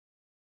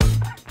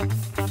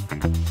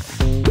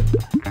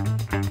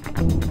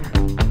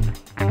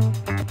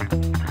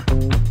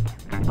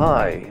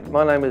Hi,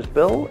 my name is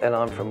Bill and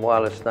I'm from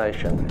Wireless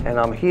Nation, and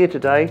I'm here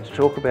today to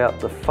talk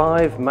about the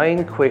 5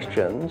 main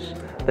questions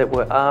that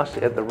were asked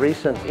at the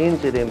recent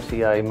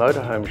NZMCA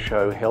Motorhome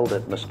show held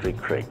at Mystery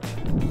Creek.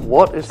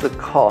 What is the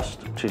cost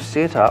to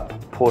set up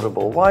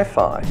portable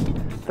Wi-Fi?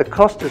 The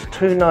cost is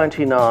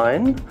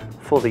 $2.99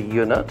 for the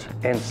unit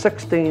and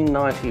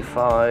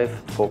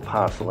 $16.95 for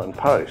parcel and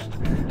post.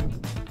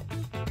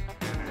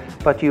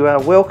 But you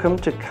are welcome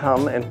to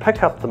come and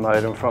pick up the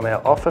modem from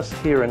our office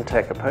here in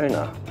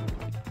Takapuna.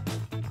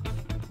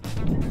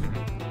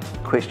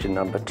 Question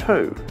number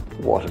 2,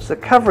 what is the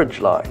coverage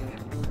like?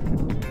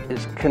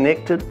 It's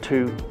connected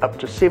to up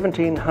to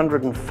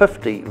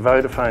 1,750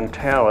 Vodafone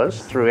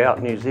towers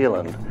throughout New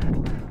Zealand.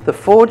 The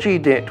 4G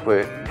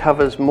network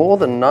covers more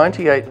than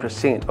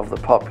 98% of the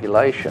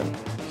population,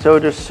 so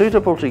it is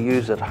suitable to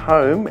use at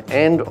home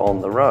and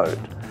on the road.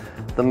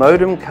 The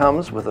modem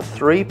comes with a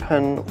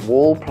 3-pin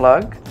wall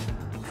plug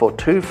for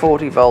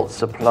 240 volt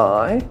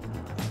supply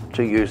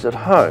to use at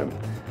home.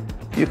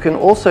 You can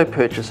also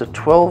purchase a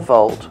 12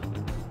 volt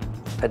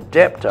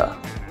adapter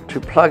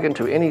to plug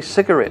into any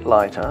cigarette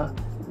lighter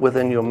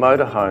within your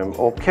motorhome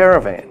or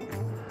caravan.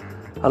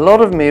 A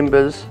lot of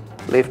members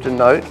left a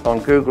note on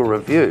Google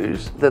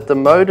reviews that the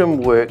modem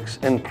works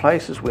in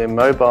places where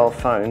mobile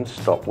phones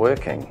stop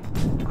working.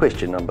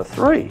 Question number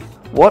 3,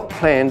 what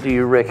plan do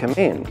you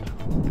recommend?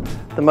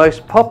 The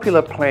most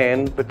popular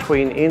plan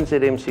between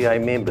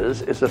NZMCA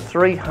members is a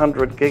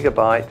 300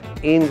 gigabyte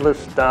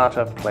endless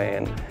data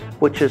plan,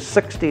 which is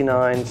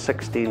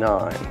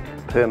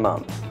 $69.69 per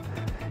month.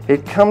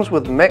 It comes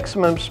with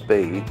maximum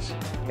speeds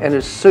and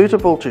is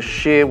suitable to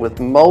share with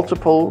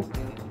multiple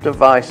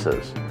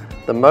devices.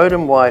 The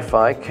modem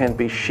Wi-Fi can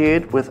be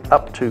shared with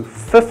up to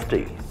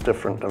 50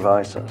 different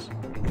devices.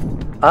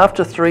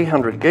 After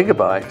 300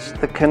 gigabytes,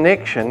 the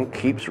connection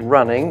keeps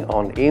running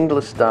on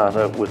endless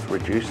data with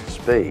reduced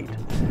speed.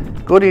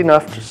 Good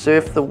enough to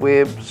surf the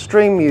web,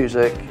 stream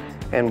music,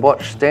 and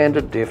watch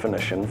standard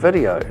definition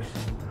videos.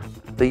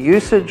 The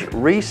usage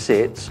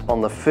resets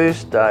on the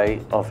first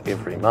day of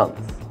every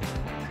month.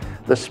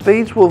 The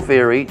speeds will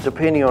vary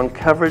depending on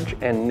coverage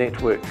and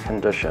network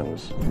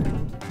conditions.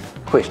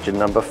 Question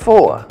number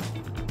 4.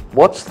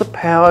 What's the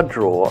power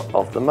draw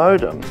of the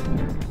modem?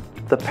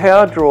 The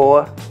power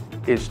draw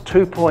is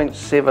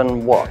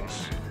 2.7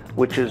 watts,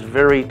 which is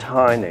very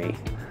tiny.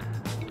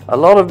 A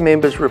lot of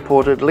members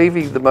reported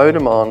leaving the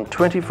modem on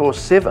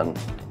 24/7,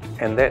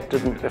 and that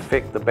didn't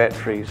affect the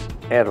batteries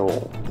at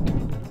all.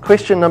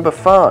 Question number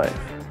 5.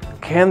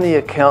 Can the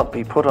account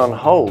be put on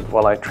hold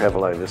while I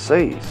travel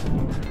overseas?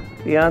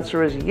 The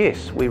answer is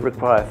yes. We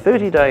require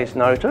 30 days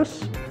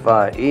notice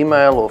via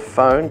email or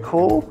phone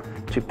call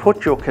to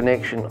put your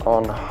connection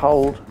on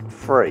hold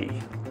free.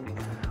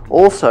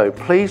 Also,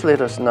 please let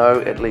us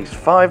know at least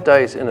 5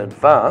 days in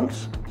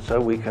advance so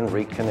we can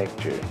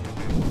reconnect you.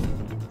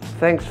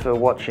 Thanks for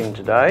watching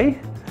today.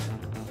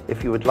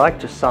 If you would like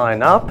to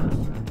sign up,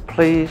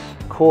 please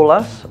call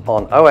us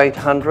on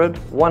 0800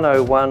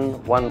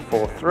 101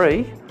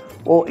 143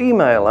 or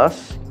email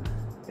us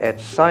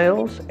at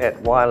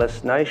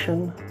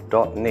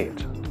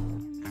sales@wirelessnation.net.